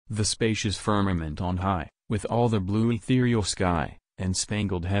The spacious firmament on high, with all the blue ethereal sky, and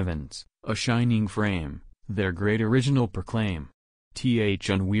spangled heavens, a shining frame, their great original proclaim.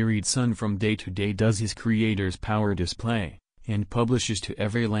 Unwearied sun from day to day does his Creator's power display, and publishes to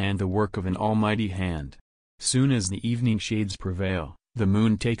every land the work of an almighty hand. Soon as the evening shades prevail, the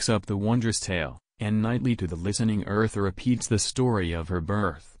moon takes up the wondrous tale, and nightly to the listening earth repeats the story of her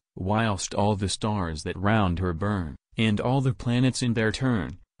birth, whilst all the stars that round her burn, and all the planets in their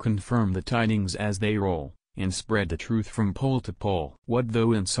turn, confirm the tidings as they roll, and spread the truth from pole to pole. What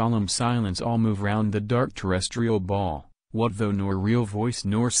though in solemn silence all move round the dark terrestrial ball? What though nor real voice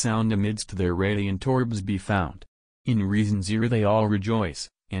nor sound amidst their radiant orbs be found? In reason's ear they all rejoice,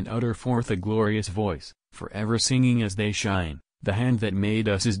 and utter forth a glorious voice, forever singing as they shine, the hand that made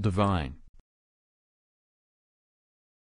us is divine.